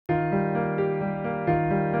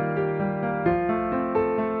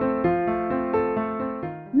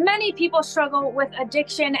Many people struggle with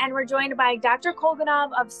addiction, and we're joined by Dr.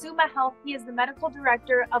 Kolganov of Summa Health. He is the medical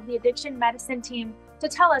director of the addiction medicine team to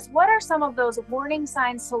tell us what are some of those warning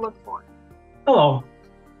signs to look for. Hello.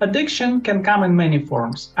 Addiction can come in many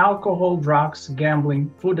forms: alcohol, drugs,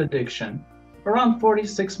 gambling, food addiction. Around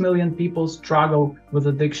 46 million people struggle with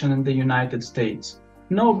addiction in the United States.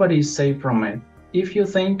 Nobody is safe from it. If you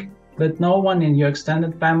think that no one in your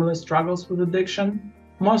extended family struggles with addiction,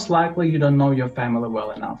 most likely you don't know your family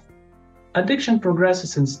well enough. Addiction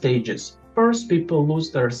progresses in stages. First, people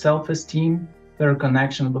lose their self-esteem, their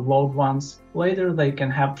connection with loved ones. Later, they can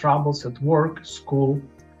have troubles at work, school.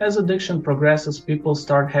 As addiction progresses, people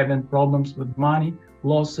start having problems with money,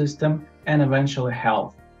 law system, and eventually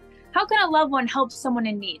health. How can a loved one help someone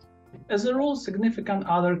in need? As a rule, significant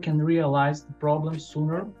other can realize the problem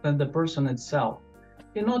sooner than the person itself.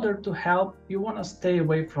 In order to help, you want to stay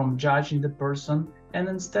away from judging the person and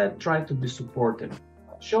instead try to be supportive.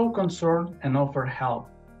 Show concern and offer help.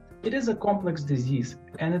 It is a complex disease,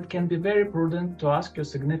 and it can be very prudent to ask your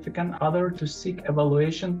significant other to seek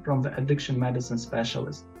evaluation from the addiction medicine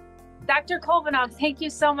specialist. Dr. Kolganov, thank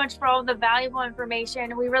you so much for all the valuable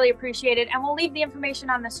information. We really appreciate it. And we'll leave the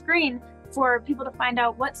information on the screen for people to find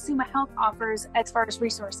out what Summa Health offers as far as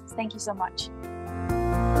resources. Thank you so much.